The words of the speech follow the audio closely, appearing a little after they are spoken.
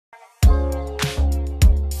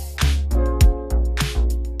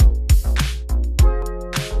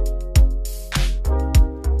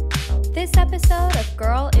episode of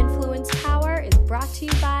Girl Influence Power is brought to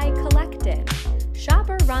you by Kollectin. Shop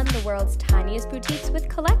or run the world's tiniest boutiques with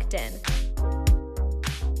Kollectin.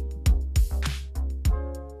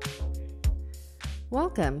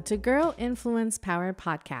 Welcome to Girl Influence Power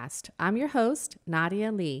Podcast. I'm your host,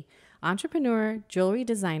 Nadia Lee, entrepreneur, jewelry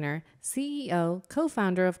designer, CEO,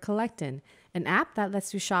 co-founder of Kollectin, an app that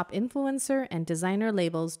lets you shop influencer and designer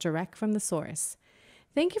labels direct from the source.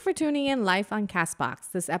 Thank you for tuning in live on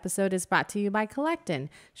CastBox. This episode is brought to you by Kollectin.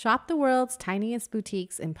 Shop the world's tiniest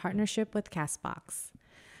boutiques in partnership with CastBox.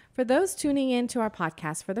 For those tuning in to our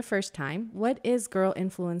podcast for the first time, what is Girl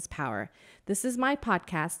Influence Power? This is my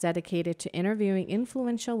podcast dedicated to interviewing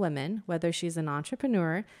influential women, whether she's an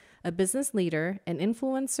entrepreneur, a business leader, an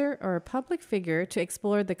influencer, or a public figure, to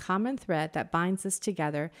explore the common thread that binds us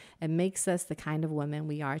together and makes us the kind of women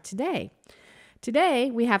we are today. Today,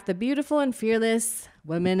 we have the beautiful and fearless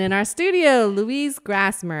woman in our studio, Louise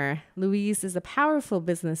Grasmehr. Louise is a powerful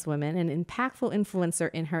businesswoman and impactful influencer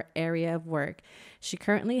in her area of work. She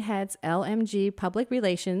currently heads LMG Public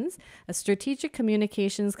Relations, a strategic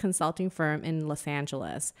communications consulting firm in Los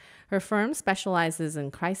Angeles. Her firm specializes in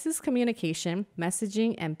crisis communication,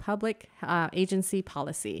 messaging, and public agency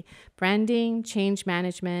policy, branding, change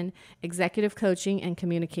management, executive coaching, and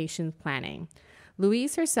communications planning.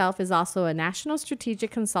 Louise herself is also a national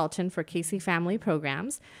strategic consultant for Casey Family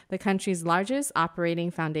Programs, the country's largest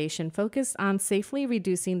operating foundation focused on safely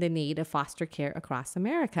reducing the need of foster care across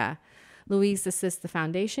America. Louise assists the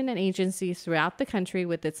foundation and agencies throughout the country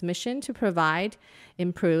with its mission to provide,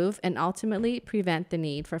 improve, and ultimately prevent the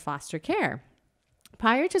need for foster care.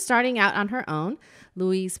 Prior to starting out on her own,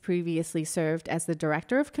 Louise previously served as the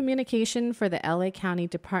Director of Communication for the LA County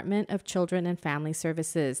Department of Children and Family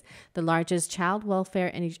Services, the largest child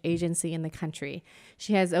welfare agency in the country.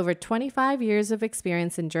 She has over 25 years of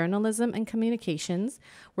experience in journalism and communications,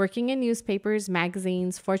 working in newspapers,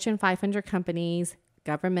 magazines, Fortune 500 companies,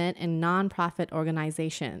 government, and nonprofit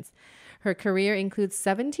organizations. Her career includes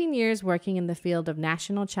 17 years working in the field of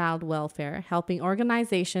national child welfare, helping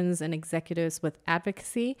organizations and executives with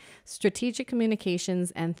advocacy, strategic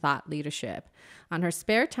communications, and thought leadership. On her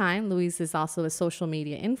spare time, Louise is also a social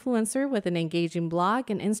media influencer with an engaging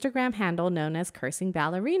blog and Instagram handle known as Cursing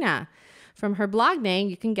Ballerina. From her blog name,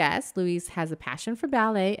 you can guess, Louise has a passion for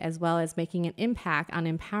ballet as well as making an impact on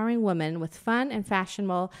empowering women with fun and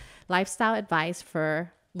fashionable lifestyle advice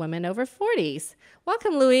for women over 40s.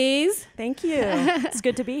 Welcome, Louise. Thank you. It's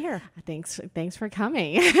good to be here. Thanks for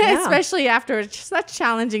coming, especially after such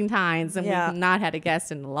challenging times, and we've not had a guest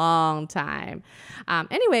in a long time.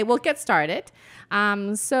 Anyway, we'll get started.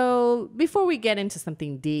 So before we get into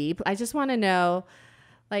something deep, I just want to know,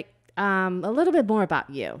 a little bit more about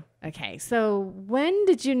you. Okay, so when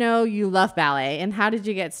did you know you love ballet, and how did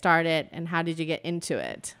you get started, and how did you get into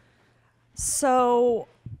it? So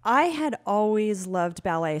I had always loved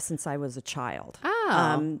ballet since I was a child.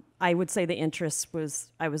 Oh. I would say the interest was,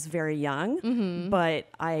 I was very young, but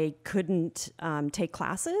I couldn't take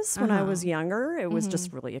classes when I was younger. It was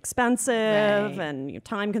just really expensive and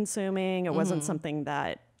time consuming. It wasn't something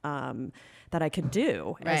that I could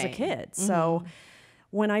do as a kid. So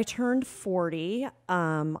when I turned 40,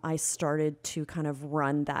 I started to kind of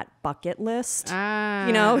run that bucket list,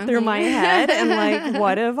 through my head, and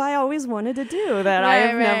what have I always wanted to do that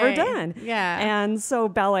I've never done? Yeah. And so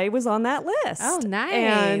ballet was on that list. Oh, nice.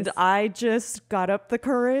 And I just got up the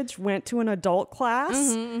courage, went to an adult class,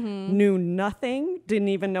 knew nothing, didn't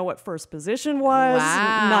even know what first position was,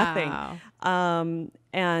 nothing.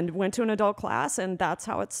 And went to an adult class, and that's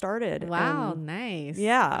how it started. Wow, nice.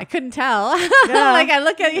 Yeah. I couldn't tell. Yeah. I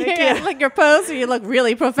look at you, I look at your pose, and you look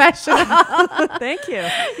really professional. Thank you.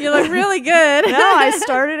 You look really good. No, I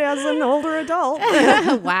started as an older adult.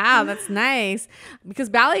 Wow, that's nice. Because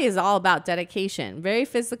ballet is all about dedication. Very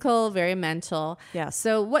physical, very mental. Yes.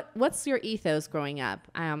 So what's your ethos growing up?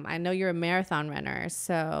 I know you're a marathon runner,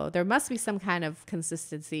 so there must be some kind of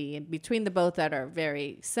consistency between the both that are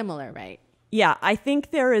very similar, right? Yeah, I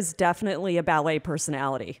think there is definitely a ballet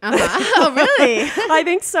personality. Oh, really? I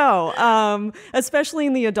think so, especially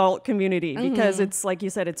in the adult community, because it's, like you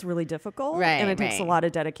said, it's really difficult, and it takes a lot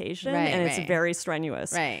of dedication, and it's very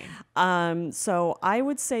strenuous. Right. So I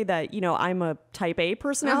would say that, I'm a type A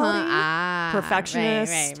personality,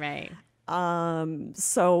 perfectionist. Right.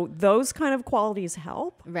 So those kind of qualities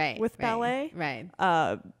help with ballet. Right.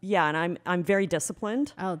 And I'm very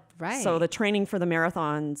disciplined. Oh, right. So the training for the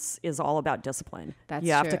marathons is all about discipline.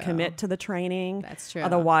 You have to commit to the training. That's true.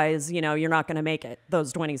 Otherwise, you're not going to make it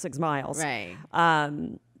those 26 miles. Right.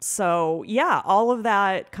 So yeah, all of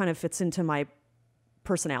that kind of fits into my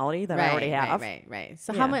personality that I already have. Right.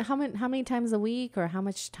 So how many times a week, or how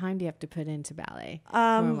much time do you have to put into ballet?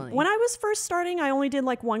 When I was first starting, I only did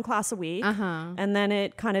like one class a week, and then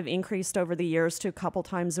it kind of increased over the years to a couple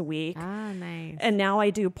times a week. Ah, nice. And now I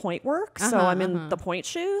do point work, so I'm in the point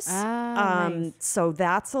shoes. Nice. So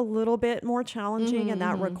that's a little bit more challenging, and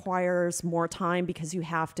that requires more time because you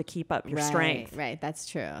have to keep up your strength. Right, that's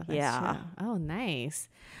true. Yeah. True. Oh, nice.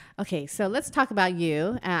 Okay, so let's talk about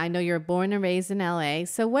you. I know you're born and raised in LA.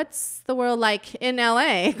 So what's the world like in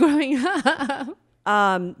LA growing up?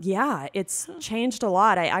 Yeah, it's changed a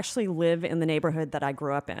lot. I actually live in the neighborhood that I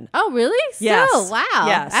grew up in. Oh, really? Yes. Still? Wow.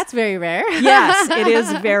 Yes. That's very rare. Yes, it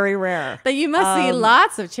is very rare. But you must see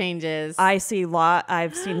lots of changes. I've seen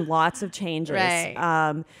lots of changes.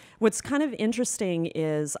 Right. What's kind of interesting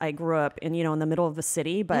is I grew up in the middle of the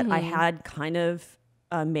city, but I had kind of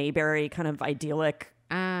a Mayberry kind of idyllic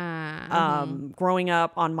growing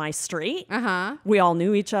up on my street. We all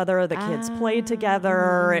knew each other. The kids played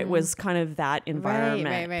together. It was kind of that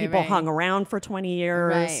environment. People hung around for 20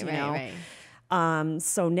 years,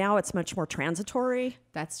 so now it's much more transitory.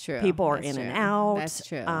 That's true. People are in and out. That's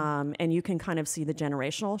true. And you can kind of see the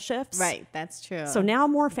generational shifts. Right. That's true. So now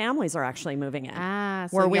more families are actually moving in. So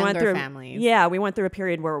where we younger went through families. Yeah, we went through a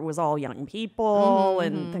period where it was all young people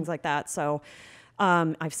and things like that. So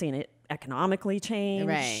I've seen it economically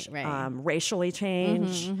change, racially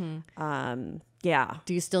change. Yeah.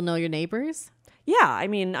 Do you still know your neighbors? Yeah, I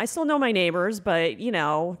mean, I still know my neighbors, but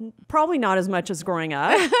probably not as much as growing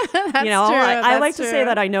up. I like to say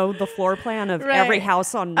that I know the floor plan of every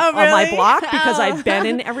house on my block because I've been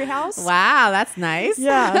in every house. Wow, that's nice.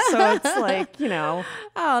 Yeah, so it's like,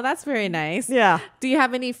 Oh, that's very nice. Yeah. Do you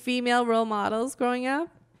have any female role models growing up?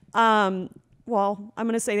 Well, I'm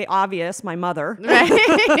going to say the obvious, my mother. Right.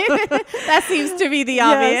 That seems to be the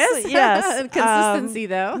obvious. Yes. Consistency,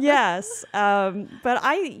 though. Yes. But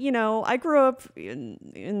I grew up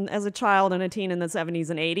as a child and a teen in the 70s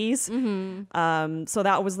and 80s. So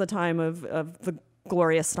that was the time of the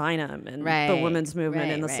Gloria Steinem and the women's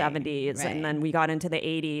movement in the 70s. And then we got into the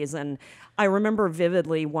 80s. And I remember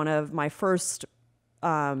vividly one of my first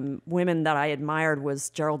women that I admired was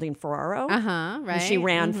Geraldine Ferraro. Right. She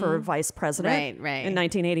ran for vice president in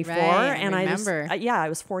 1984. And I remember. I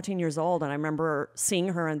was 14 years old, and I remember seeing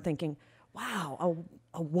her and thinking, wow,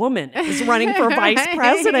 a woman is running for vice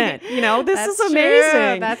president. This is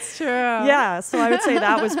amazing. That's true. Yeah. So I would say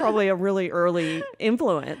that was probably a really early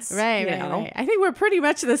influence. Right. I think we're pretty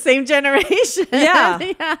much the same generation.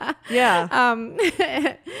 Yeah.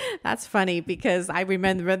 That's funny because I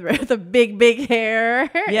remember the big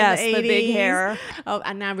hair. Yes, in the big hair. Oh,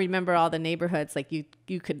 and I remember all the neighborhoods. Like you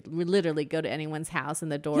could literally go to anyone's house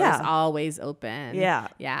and the door is always open. Yeah.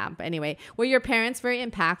 Yeah. But anyway, were your parents very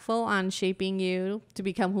impactful on shaping you to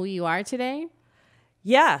become who you are today?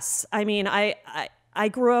 Yes. I mean, I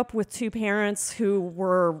grew up with two parents who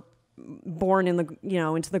were born in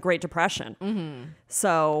into the Great Depression.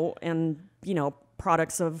 So, and,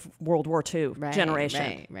 products of World War II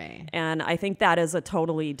generation. Right. And I think that is a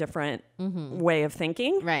totally different way of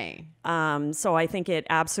thinking. Right. So I think it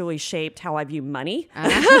absolutely shaped how I view money,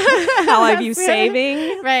 how I view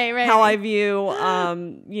saving, right. how I view,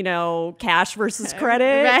 cash versus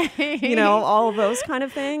credit, all of those kind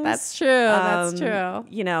of things. That's true. That's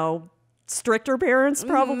true. Stricter parents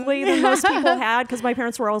probably than most people had, because my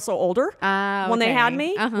parents were also older when they had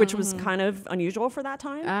me, which was kind of unusual for that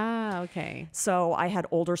time. Okay. So I had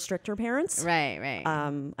older, stricter parents. Right.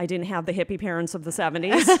 I didn't have the hippie parents of the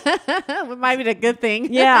 70s. It might be a good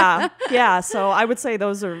thing. Yeah. So I would say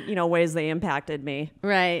those are, ways they impacted me.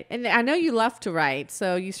 Right. And I know you love to write.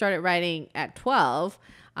 So you started writing at 12.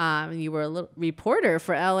 You were a little reporter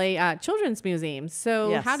for LA Children's Museum.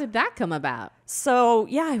 So how did that come about? So,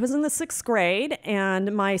 I was in the 6th grade,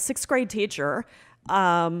 and my 6th grade teacher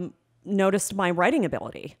noticed my writing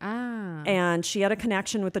ability. And she had a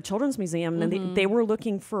connection with the Children's Museum, and they were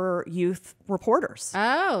looking for youth reporters.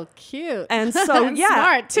 Oh, cute. And so,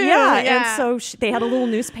 smart too. And so they had a little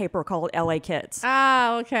newspaper called LA Kids.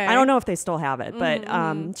 Okay. I don't know if they still have it,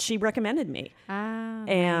 but she recommended me.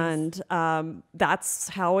 And that's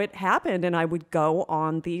how it happened. And I would go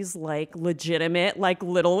on these legitimate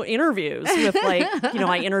little interviews with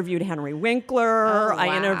I interviewed Henry Winkler.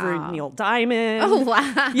 I interviewed Neil Diamond. Oh,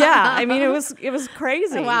 wow. Yeah. I mean, it was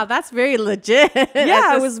crazy. Oh, wow. That's very legit.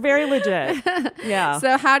 Yeah, it was very legit. Yeah.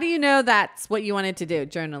 So how do you know that's what you wanted to do,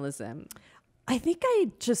 journalism? I think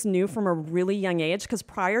I just knew from a really young age, because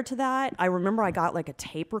prior to that, I remember I got like a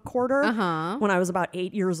tape recorder when I was about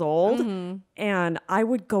 8 years old. And I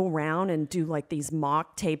would go around and do like these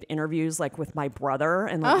mock tape interviews like with my brother,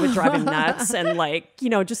 and like would drive him nuts, and like,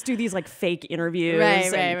 just do these like fake interviews.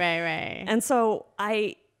 Right. And so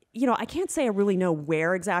I can't say I really know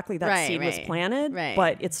where exactly that seed was planted,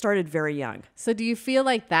 but it started very young. So do you feel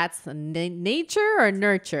like that's nature or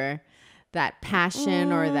nurture? That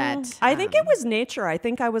passion or that... I think it was nature. I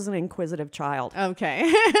think I was an inquisitive child. Okay.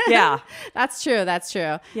 Yeah. That's true.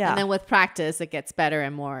 Yeah. And then with practice, it gets better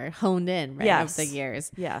and more honed in, right? Yes. Over the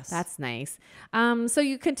years. Yes. That's nice. So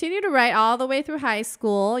you continue to write all the way through high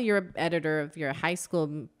school. You're an editor of your high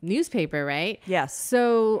school newspaper, right? Yes.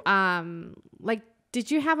 So, did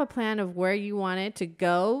you have a plan of where you wanted to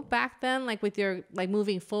go back then? Like with your, like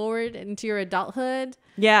moving forward into your adulthood?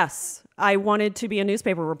 Yes. I wanted to be a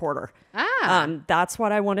newspaper reporter. That's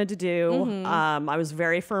what I wanted to do. I was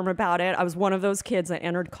very firm about it. I was one of those kids that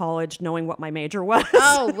entered college knowing what my major was.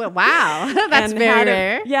 Oh, wow. That's very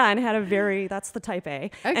rare. And had a very, that's the type A.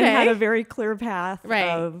 Okay. And had a very clear path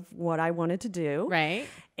of what I wanted to do. Right.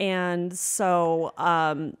 And so,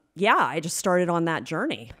 I just started on that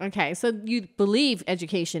journey. Okay. So you believe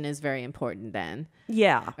education is very important then?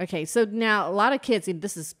 Yeah. Okay. So now a lot of kids, and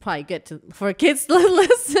this is probably good for kids to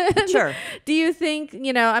listen. Sure. Do you think,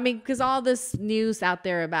 because all this news out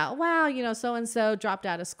there about, wow, so-and-so dropped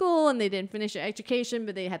out of school and they didn't finish their education,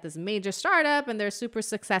 but they had this major startup and they're super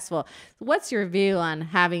successful. What's your view on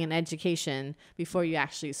having an education before you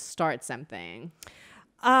actually start something?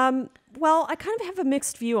 Well, I kind of have a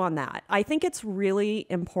mixed view on that. I think it's really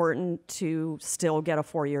important to still get a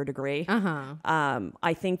 4-year degree.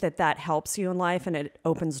 I think that helps you in life and it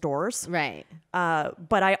opens doors. Right.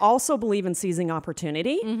 But I also believe in seizing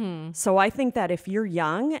opportunity. So I think that if you're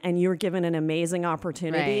young and you're given an amazing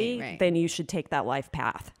opportunity, then you should take that life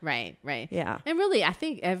path. Right. Yeah. And really, I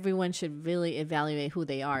think everyone should really evaluate who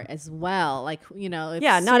they are as well. Like,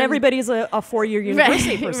 not everybody's a 4-year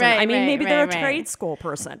university person. I mean, maybe they're a trade school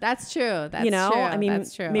person. That's true. That's true. I mean,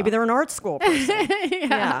 that's true. Maybe they're an art school person.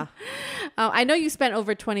 Yeah. I know you spent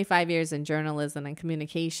over 25 years in journalism and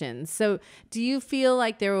communications. So do you feel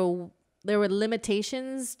like there were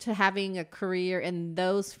limitations to having a career in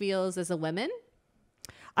those fields as a woman?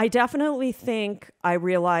 I definitely think I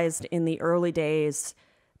realized in the early days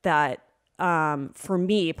that for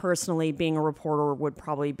me personally, being a reporter would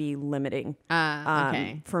probably be limiting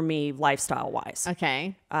for me lifestyle wise.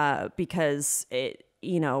 Okay. Because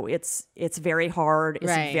it's very hard.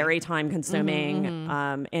 It's very time consuming.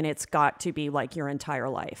 And it's got to be like your entire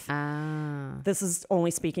life. This is only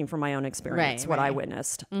speaking from my own experience, what I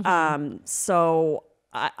witnessed. So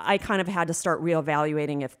I kind of had to start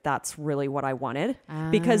reevaluating if that's really what I wanted,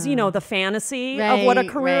 because, the fantasy of what a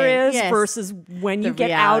career is versus when you get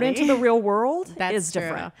out into the real world is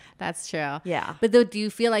different. That's true. Yeah. But do you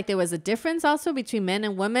feel like there was a difference also between men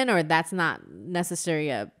and women, or that's not necessarily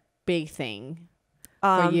a big thing?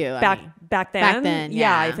 For you, back then,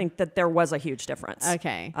 yeah, I think that there was a huge difference.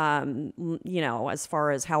 Okay. As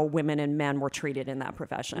far as how women and men were treated in that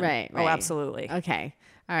profession. Right. Oh, absolutely. Okay.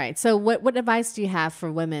 All right. So what advice do you have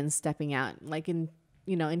for women stepping out, like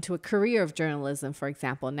into a career of journalism, for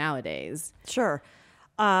example, nowadays? Sure.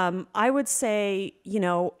 I would say,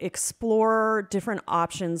 explore different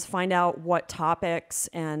options, find out what topics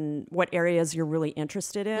and what areas you're really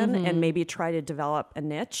interested in, and maybe try to develop a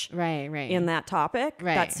niche in that topic.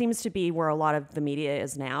 Right. That seems to be where a lot of the media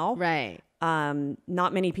is now. Right.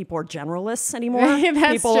 Not many people are generalists anymore.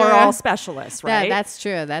 People true. are all specialists, right? That's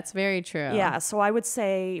true. That's very true. Yeah. So I would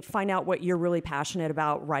say find out what you're really passionate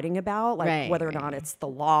about writing about, like whether or not it's the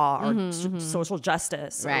law or social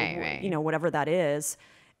justice or whatever that is,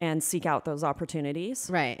 and seek out those opportunities.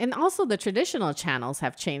 Right. And also the traditional channels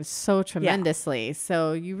have changed so tremendously. Yeah.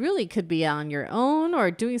 So you really could be on your own or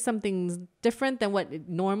doing something different than what it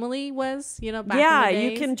normally was, back in the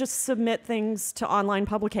days. You can just submit things to online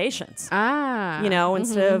publications.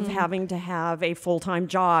 Instead of having to have a full-time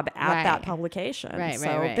job at that publication.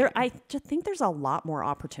 I just think there's a lot more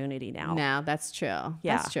opportunity now. Now, that's true.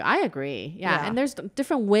 Yeah. That's true. I agree. Yeah. And there's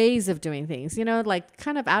different ways of doing things, like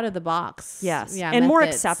kind of out of the box. Yes. Yeah. And more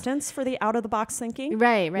acceptance for the out-of-the-box thinking.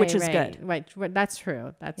 Which is good. Right. That's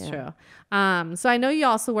true. That's true. So I know you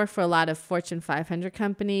also work for a lot of Fortune 500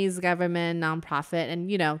 companies, government, nonprofit, and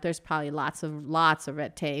there's probably lots of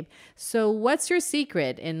red tape. So what's your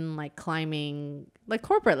secret in climbing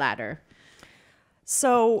corporate ladder?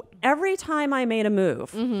 So every time I made a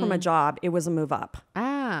move from a job, it was a move up.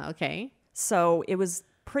 Okay. So it was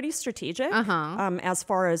pretty strategic as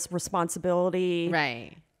far as responsibility.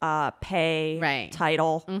 Right. pay,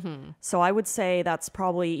 title. So I would say that's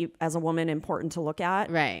probably, as a woman, important to look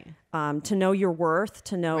at. Right. To know your worth,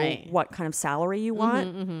 to know what kind of salary you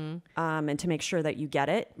want, and to make sure that you get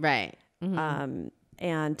it. Right.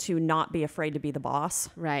 And to not be afraid to be the boss.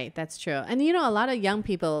 Right. That's true. And, you know, a lot of young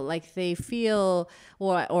people, like they feel,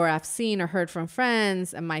 or I've seen or heard from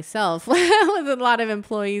friends and myself with a lot of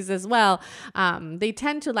employees as well. They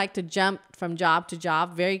tend to like to jump from job to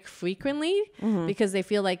job very frequently because they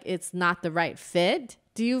feel like it's not the right fit.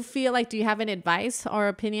 Do you have any advice or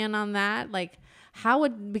opinion on that? Like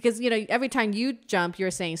because, you know, every time you jump, you're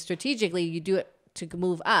saying strategically you do it to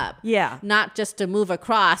move up, not just to move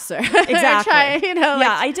across or exactly. try, you know.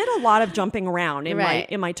 I did a lot of jumping around in my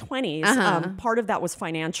 20s. Part of that was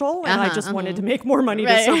financial, and I just wanted to make more money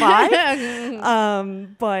to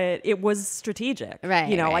survive. But it was strategic.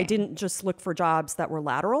 You know, I didn't just look for jobs that were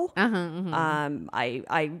lateral.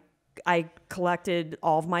 I collected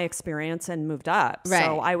all of my experience and moved up.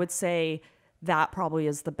 So I would say that probably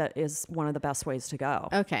is one of the best ways to go.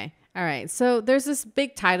 Okay. All right. So there's this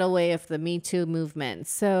big tidal wave of the Me Too movement.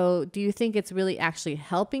 So do you think it's really actually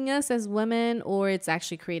helping us as women, or it's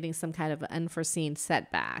actually creating some kind of unforeseen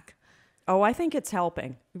setback? Oh, I think it's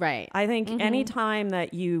helping. Right. I think anytime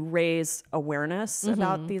that you raise awareness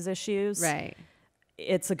about these issues,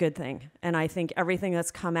 it's a good thing. And I think everything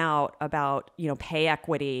that's come out about, you know, pay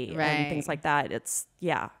equity and things like that,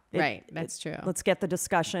 that's true. Let's get the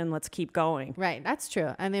discussion. Let's keep going. Right. That's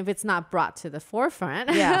true. And if it's not brought to the forefront.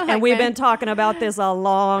 Yeah. And we've been talking about this a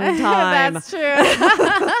long time. That's true.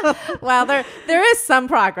 Well, there is some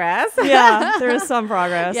progress. Yeah, there is some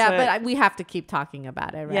progress. Yeah, but we have to keep talking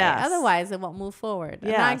about it, right? Yes. Otherwise, it won't move forward.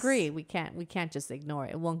 Yes. And I agree. We can't just ignore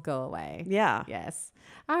it. It won't go away. Yeah. Yes.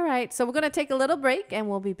 All right. So we're going to take a little break and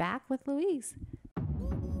we'll be back with Louise.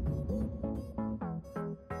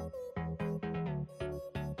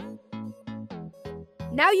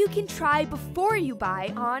 Now you can try before you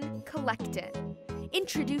buy on Kollectin.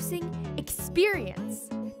 Introducing Experience,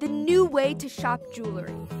 the new way to shop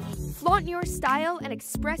jewelry. Flaunt your style and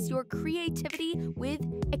express your creativity with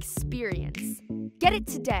Experience. Get it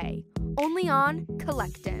today, only on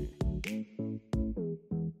Kollectin.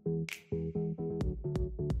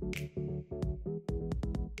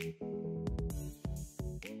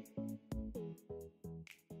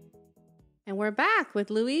 And we're back with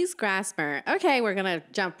Louise Grasmehr. Okay, we're going to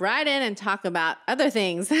jump right in and talk about other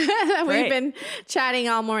things that we've been chatting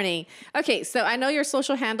all morning. Okay, so I know your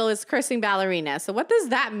social handle is Cursing Ballerina. So what does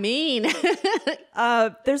that mean?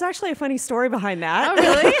 There's actually a funny story behind that. Oh,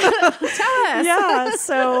 really? Tell us. Yeah,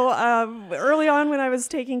 so early on when I was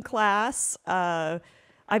taking class,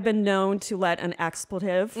 I've been known to let an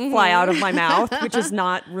expletive fly out of my mouth, which is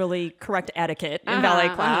not really correct etiquette in ballet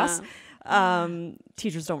class.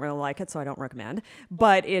 Teachers don't really like it, so I don't recommend,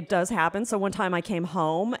 but it does happen. So one time I came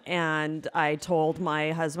home and I told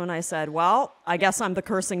my husband, I said, well, I guess I'm the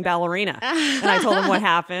cursing ballerina. And I told him what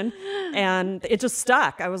happened, and it just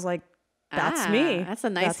stuck. I was like, that's me. That's a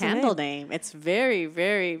nice handle name. It's very,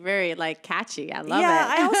 very, very like catchy. I love it. Yeah,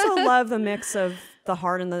 I also love the mix of the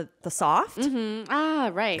hard and the soft.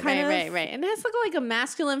 Right. And it has like a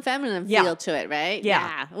masculine, feminine feel to it, right?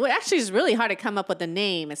 Yeah. Well, actually, it's really hard to come up with a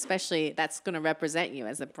name, especially that's going to represent you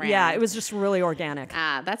as a brand. Yeah, it was just really organic.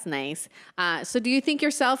 That's nice. So do you think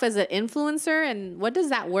yourself as an influencer? And what does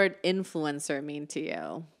that word influencer mean to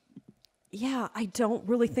you? Yeah, I don't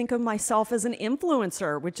really think of myself as an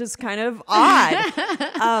influencer, which is kind of odd.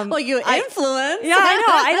 Well, you influence. Yeah, I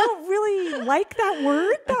know. I don't really like that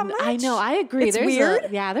word that much. I know. I agree. It's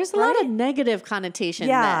weird. There's a lot of negative connotation.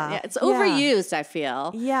 It's overused, I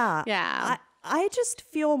feel. Yeah. I just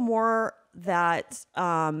feel more that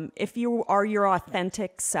if you are your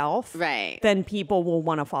authentic self, then people will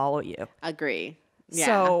want to follow you. Agree. Yeah.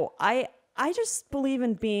 So I just believe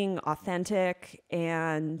in being authentic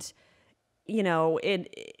and, you know,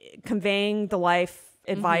 conveying the life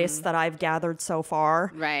advice that I've gathered so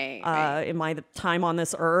far in my time on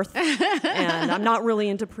this earth. And I'm not really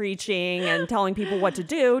into preaching and telling people what to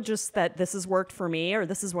do, just that this has worked for me or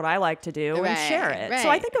this is what I like to do and share it. So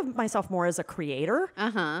I think of myself more as a creator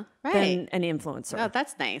than an influencer. Oh,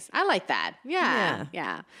 that's nice. I like that.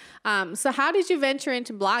 Yeah. So how did you venture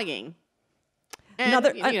into blogging? And,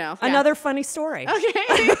 another funny story.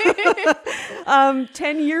 Okay.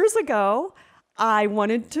 10 years ago, I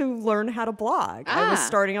wanted to learn how to blog. I was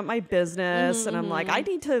starting up my business and I'm like, I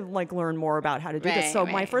need to learn more about how to do this. So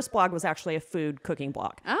my first blog was actually a food cooking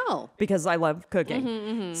blog. Oh. Because I love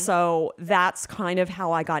cooking. So that's kind of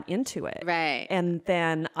how I got into it. Right. And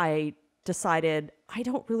then I decided I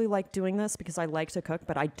don't really like doing this because I like to cook,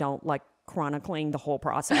 but I don't like chronicling the whole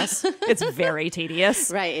process. It's very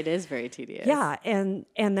tedious. Right. It is very tedious. Yeah. And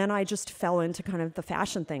then I just fell into kind of the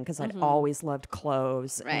fashion thing because I'd always loved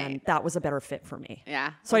clothes. Right. And that was a better fit for me.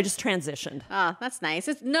 Yeah. So I just transitioned. Oh, that's nice.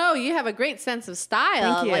 No, you have a great sense of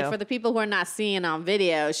style. Thank you. Like for the people who are not seeing on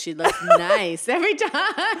video, she looks nice every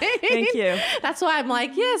time. Thank you. That's why I'm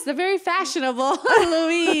like, yes, the very fashionable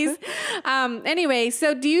Louise. Anyway,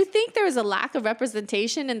 so do you think there is a lack of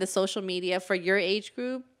representation in the social media for your age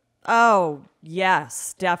group? Oh,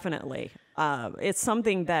 yes, definitely. It's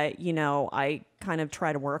something that, I kind of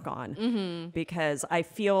try to work on because I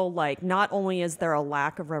feel like not only is there a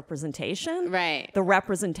lack of representation, right, the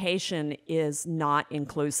representation is not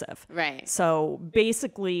inclusive. Right. So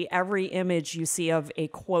basically every image you see of a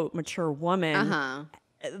quote mature woman,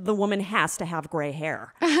 the woman has to have gray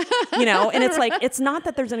hair, and it's like, it's not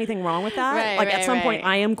that there's anything wrong with that. Right, like at some point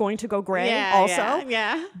I am going to go gray also.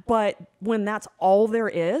 Yeah. But when that's all there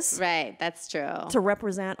is, right, that's true. to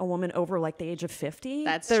represent a woman over like the age of 50,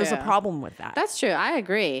 there's a problem with that. That's true. I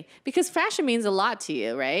agree. Because fashion means a lot to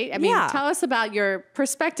you, right? I mean, Yeah. tell us about your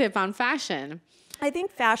perspective on fashion. I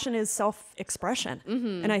think fashion is self-expression.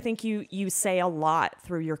 And I think you say a lot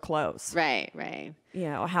through your clothes. Right, right.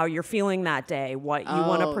 How you're feeling that day, what you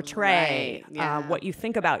want to portray, right. Yeah. what you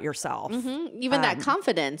think about yourself. Even that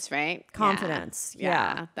confidence, right? Confidence,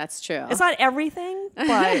 yeah. That's true. It's not everything,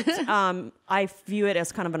 but I view it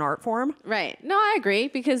as kind of an art form. Right. No, I agree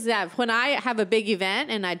because when I have a big event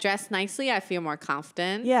and I dress nicely, I feel more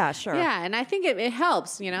confident. Yeah, sure. Yeah, and I think it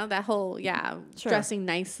helps, that whole, Sure. dressing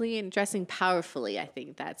nicely and dressing powerfully. I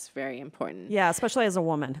think that's very important. Yeah, especially as a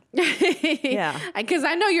woman. Yeah. Because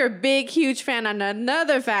I know you're a big, huge fan on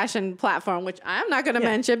another fashion platform, which I'm not going to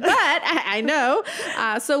mention, but I know.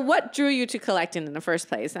 So what drew you to Kollectin in the first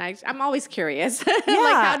place? And I'm always curious. Like,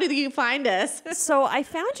 how did you find us? So I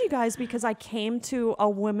found you guys because I came to a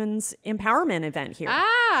women's empowerment event here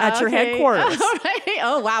at your headquarters. All right.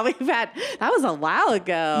 Oh, wow. That was a while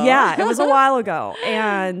ago. Yeah, it was a while ago.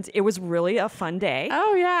 And it was really a fun day.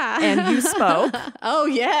 Oh, yeah. And you spoke. Oh,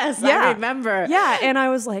 yes. Yeah. I remember. Yeah. And I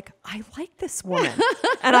was like, I like this woman.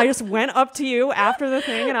 And I just went up to you after the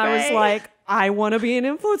thing and I was like, I want to be an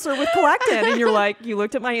influencer with Kollectin. And you're like, you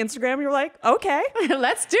looked at my Instagram and you're like, okay.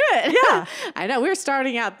 Let's do it. Yeah. I know. We were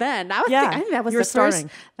starting out then. I think that was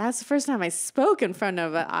that's the first time I spoke in front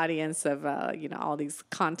of an audience of, all these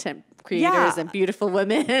content creators and beautiful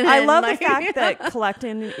women. I love the fact that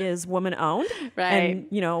Kollectin is woman owned. Right.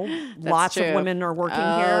 And, lots of women are working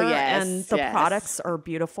here. Yes, and the products are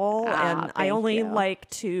beautiful. And I only like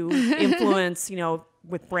to influence,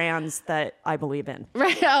 with brands that I believe in.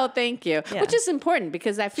 Right. Oh, thank you. Yeah. Which is important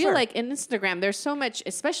because I feel like in Instagram, there's so much,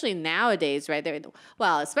 especially nowadays, right?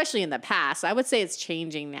 Especially in the past, I would say it's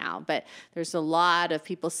changing now, but there's a lot of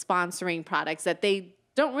people sponsoring products that they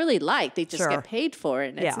don't really like. They just get paid for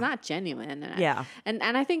it and it's not genuine. And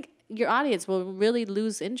I think your audience will really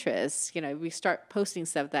lose interest, if we start posting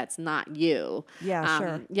stuff that's not you. Yeah,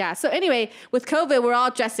 sure. Yeah. So anyway, with COVID, we're all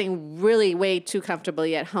dressing really way too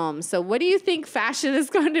comfortably at home. So what do you think fashion is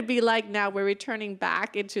going to be like now we're returning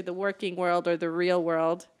back into the working world or the real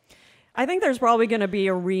world? I think there's probably going to be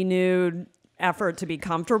a renewed effort to be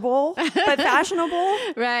comfortable but fashionable.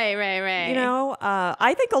 Right.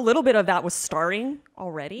 I think a little bit of that was starting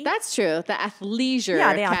already. That's true. The athleisure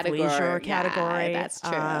category. Yeah, that's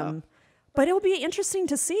true. But it'll be interesting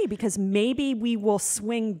to see because maybe we will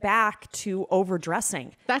swing back to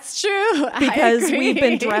overdressing. That's true. Because we've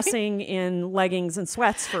been dressing in leggings and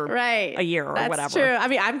sweats for a year or whatever. That's true. I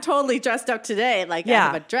mean, I'm totally dressed up today. Like I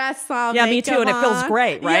have a dress on. Yeah, me too. And it feels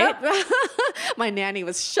great, right? Yep. My nanny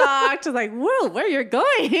was shocked. I was like, whoa, where you're going?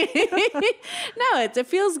 No, it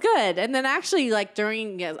feels good. And then actually like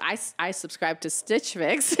during, I subscribe to Stitch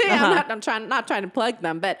Fix. I'm not trying to plug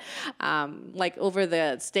them, but like over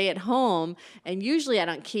the stay at home, and usually I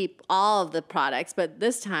don't keep all of the products, but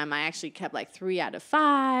this time I actually kept like 3 out of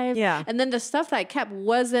 5. Yeah. And then the stuff that I kept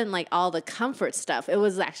wasn't like all the comfort stuff. It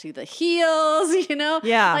was actually the heels,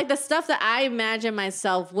 Yeah. like the stuff that I imagine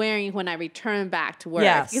myself wearing when I return back to work.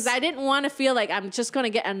 Yes. Because I didn't want to feel like I'm just going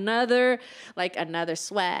to get another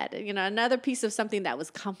sweat, another piece of something that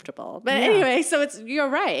was comfortable. But anyway, so you're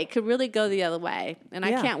right. It could really go the other way. And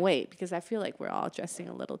I can't wait because I feel like we're all dressing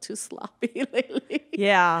a little too sloppy lately.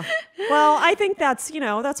 Yeah. Well, I think that's,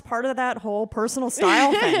 that's part of that whole personal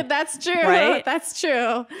style thing. That's true. Right? That's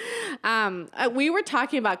true. We were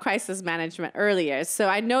talking about crisis management earlier, so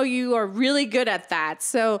I know you are really good at that.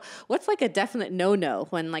 So what's like a definite no-no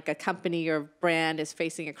when like a company or brand is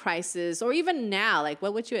facing a crisis, or even now, like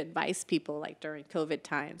what would you advise people like during COVID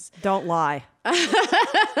times? Don't lie.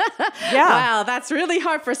 Wow, that's really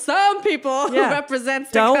hard for some people who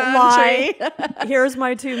represents the Don't country. lie. Here's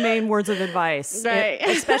my 2 main words of advice, Right.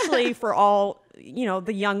 Especially for all,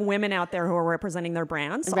 the young women out there who are representing their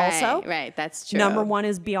brands also. Right, that's true. Number 1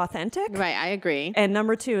 is be authentic. Right, I agree. And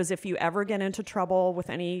number 2 is if you ever get into trouble with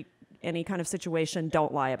any kind of situation,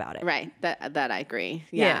 don't lie about it. Right. That I agree.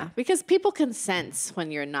 Yeah. Because people can sense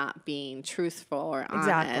when you're not being truthful or honest.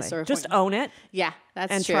 Exactly. Or just own it. Yeah,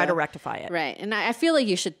 that's and true. try to rectify it. Right. And I feel like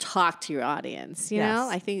you should talk to your audience, you know? Yes.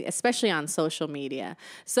 I think especially on social media.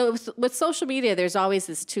 So with social media, there's always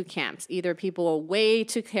these 2 camps. Either people are way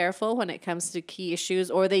too careful when it comes to key issues,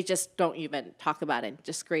 or they just don't even talk about it,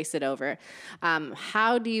 just grace it over.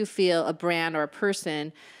 How do you feel a brand or a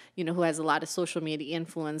person who has a lot of social media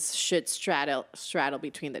influence should straddle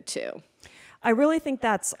between the 2? I really think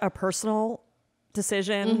that's a personal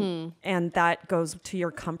decision, and that goes to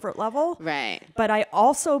your comfort level. Right. But I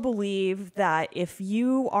also believe that if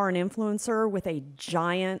you are an influencer with a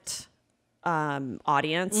giant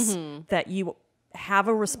audience, that you have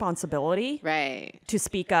a responsibility to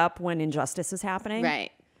speak up when injustice is happening.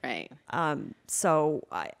 Right. So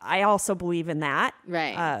I also believe in that.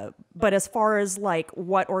 Right. But as far as like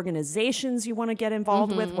what organizations you want to get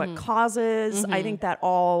involved with, what causes, I think that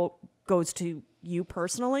all goes to you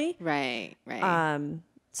personally. Right.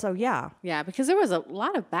 So yeah. Yeah, because there was a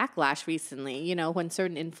lot of backlash recently, when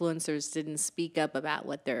certain influencers didn't speak up about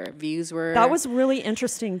what their views were. That was really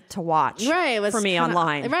interesting to watch. Right. It was for me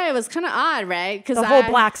online. Right. It was kind of odd, right? The whole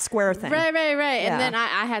black square thing. Right. Yeah. And then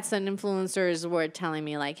I had some influencers were telling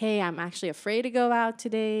me like, hey, I'm actually afraid to go out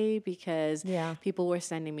today because people were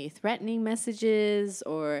sending me threatening messages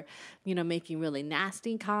or, making really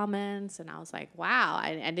nasty comments. And I was like, wow,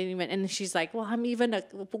 I didn't even, and she's like, well, I'm even a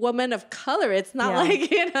woman of color. It's not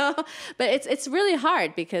like, but it's really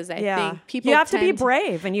hard because I think people you have to be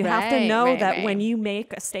brave, and you have to know that when you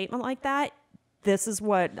make a statement like that, this is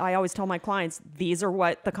what I always tell my clients, these are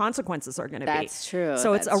what the consequences are going to be. That's true.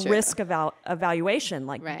 So it's a risk evaluation.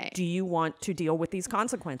 Like, do you want to deal with these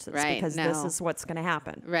consequences? Right. Because this is what's going to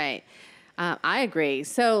happen. Right. I agree.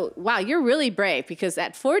 So, wow, you're really brave because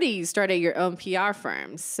at 40, you started your own PR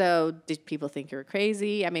firm. So did people think you were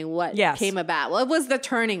crazy? I mean, what came about? What was the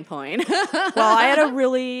turning point? Well, I had a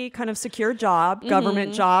really kind of secure job,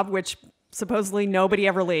 government job, which supposedly nobody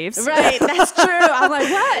ever leaves. Right, that's true. I'm like,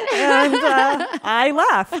 what? And I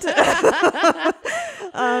left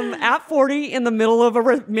at 40 in the middle of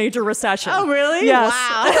a major recession. Oh, really? Yes.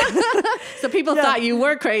 Wow. So people thought you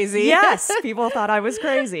were crazy. Yes, people thought I was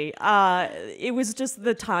crazy. It was just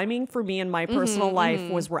the timing for me in my personal life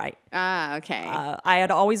was right. Ah, okay. I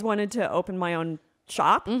had always wanted to open my own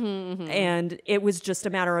shop, and it was just a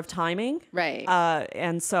matter of timing. Right.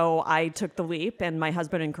 And so I took the leap, and my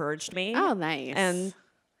husband encouraged me. Oh, nice. And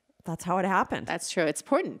that's how it happened. That's true. It's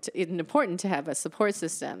important to have a support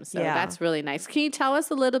system. So that's really nice. Can you tell us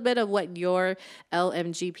a little bit of what your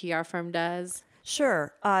LMG PR firm does?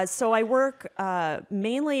 Sure. So I work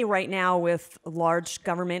mainly right now with large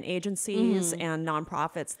government agencies and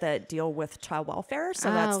nonprofits that deal with child welfare.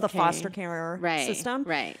 So that's the foster care system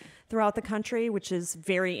throughout the country, which is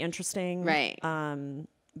very interesting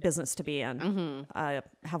business to be in. I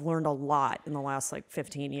have learned a lot in the last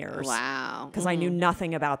 15 years. Wow. Because I knew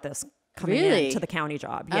nothing about this coming into the county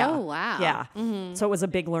job. Yeah. Oh, wow. Yeah. So it was a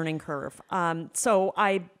big learning curve. So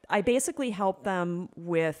I basically help them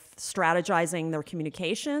with strategizing their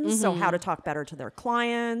communications. So how to talk better to their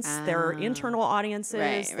clients, their internal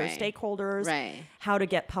audiences, their stakeholders, how to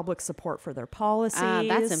get public support for their policies.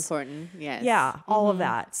 That's important. Yes. Yeah, all of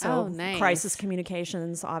that. So nice. Crisis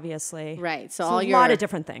communications, obviously. Right. So a lot of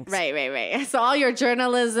different things. Right. So all your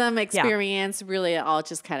journalism experience really all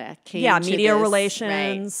just kind of came to media this.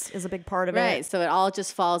 Relations is a big part of it. Right. So it all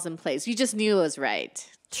just falls in place. You just knew it was right.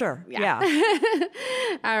 Sure. Yeah.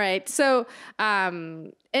 All right. So,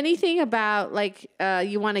 anything about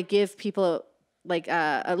you want to give people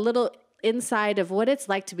a little insight of what it's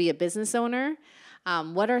like to be a business owner?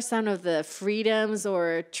 What are some of the freedoms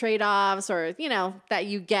or trade-offs or, that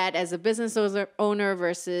you get as a business owner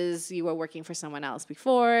versus you were working for someone else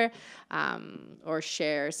before, or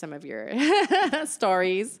share some of your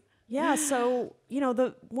stories? Yeah. So,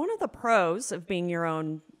 one of the pros of being your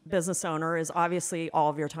own business owner is obviously all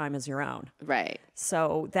of your time is your own. Right.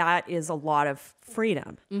 So that is a lot of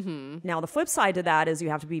freedom. Now, the flip side to that is you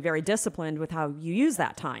have to be very disciplined with how you use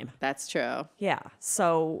that time. That's true. Yeah.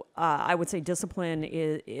 So I would say discipline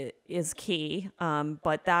is key,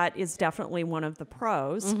 but that is definitely one of the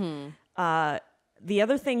pros. The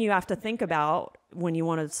other thing you have to think about when you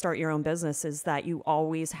want to start your own business is that you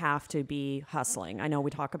always have to be hustling. I know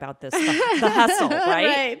we talk about this, the hustle,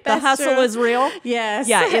 right? The hustle is real. Yes.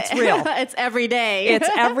 Yeah, it's real. It's every day. It's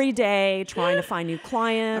every day trying to find new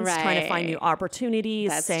clients, trying to find new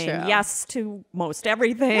opportunities, That's saying true. yes to most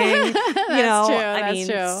everything. I mean,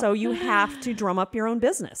 so you have to drum up your own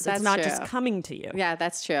business. That's it's not true. just coming to you. Yeah,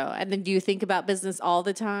 that's true. And then do you think about business all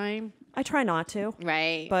the time? I try not to.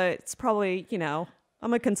 Right. But it's probably,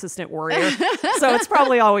 I'm a consistent warrior, so it's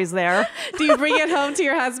probably always there. Do you bring it home to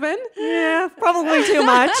your husband? Yeah, probably too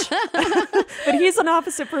much. But he's an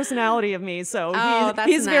opposite personality of me, so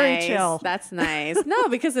he's very chill. That's nice. No,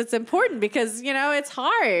 because it's important because, it's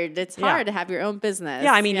hard. It's hard to have your own business.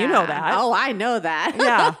 Yeah, I mean, you know that. Oh, I know that.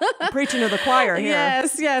 Yeah, I'm preaching to the choir here.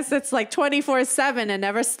 Yes. It's like 24/7 and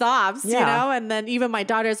never stops, and then even my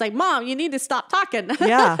daughter's like, Mom, you need to stop talking.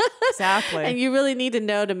 Yeah, exactly. And you really need to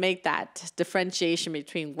know to make that differentiation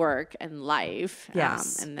between work and life,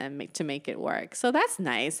 yes, and then to make it work. So that's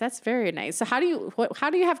nice. That's very nice. So how do you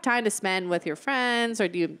have time to spend with your friends, or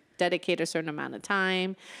do you dedicate a certain amount of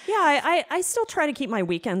time? Yeah, I still try to keep my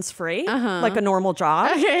weekends free, like a normal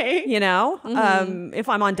job. Okay. If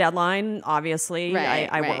I'm on deadline, obviously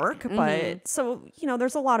I work, but so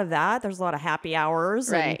there's a lot of that. There's a lot of happy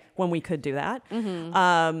hours, and when we could do that.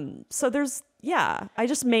 So there's. Yeah, I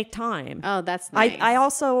just make time. Oh, that's nice. I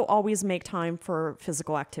also always make time for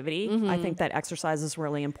physical activity. I think that exercise is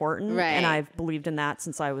really important. Right. And I've believed in that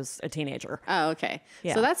since I was a teenager. Oh, okay.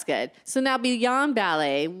 Yeah. So that's good. So now beyond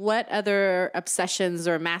ballet, what other obsessions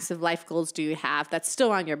or massive life goals do you have that's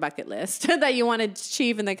still on your bucket list that you want to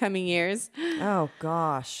achieve in the coming years? Oh,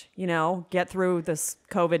 gosh. Get through this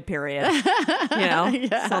COVID period.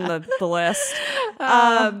 It's on the list.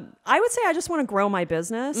 I would say I just want to grow my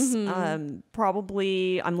business.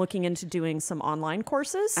 Probably I'm looking into doing some online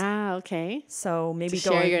courses. Ah, okay. So maybe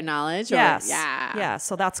share your knowledge. Yes. Yeah. Yeah.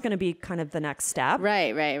 So that's going to be kind of the next step.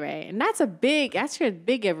 Right. And that's a big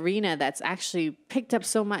arena that's actually picked up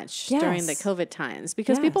so much during the COVID times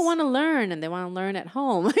because people want to learn and they want to learn at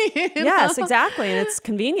home. Yes, exactly. And it's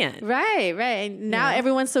convenient. Right. And now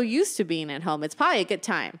everyone's so used to being at home. It's probably a good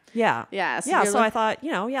time. Yeah. Yeah. So I thought,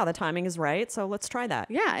 the timing is right. So let's try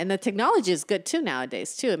that. Yeah. And the technology is good too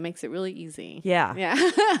nowadays too. It makes it really easy. Yeah.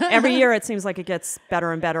 Every year it seems like it gets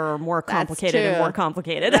better and better or more complicated and more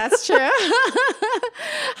complicated. That's true.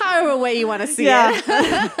 However way you want to see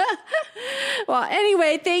it. Well,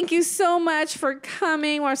 anyway, thank you so much for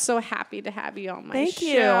coming. We're so happy to have you on my show. Thank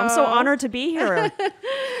you. I'm so honored to be here.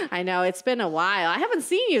 I know. It's been a while. I haven't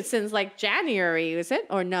seen you since like January, was it?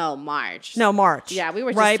 Or no, March. No, March. Yeah, we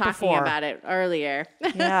were just talking about it earlier.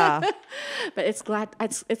 Yeah. But it's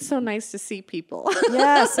so nice to see people.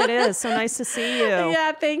 Yes, it is. So nice to see you.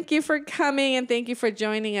 Yeah, thank you for coming and thank you for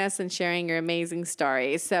joining us and sharing your amazing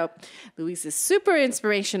stories. So Louise is super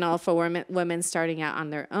inspirational for women starting out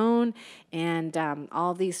on their own. And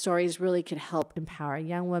all these stories really could help empower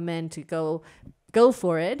young women to go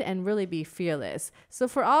for it and really be fearless. So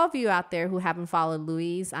for all of you out there who haven't followed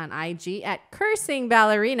Louise on IG at Cursing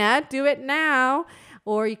Ballerina, do it now.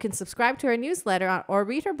 Or you can subscribe to her newsletter or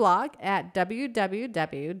read her blog at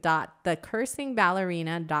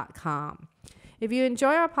www.thecursingballerina.com. If you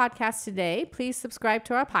enjoy our podcast today, please subscribe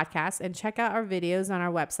to our podcast and check out our videos on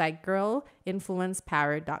our website,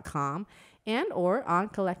 girlinfluencepower.com. and or on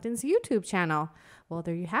Kollectin's YouTube channel. Well,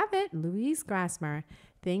 there you have it, Louise Grasmehr.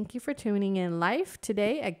 Thank you for tuning in live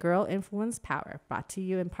today at Girl Influence Power, brought to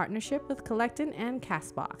you in partnership with Kollectin and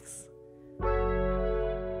Castbox.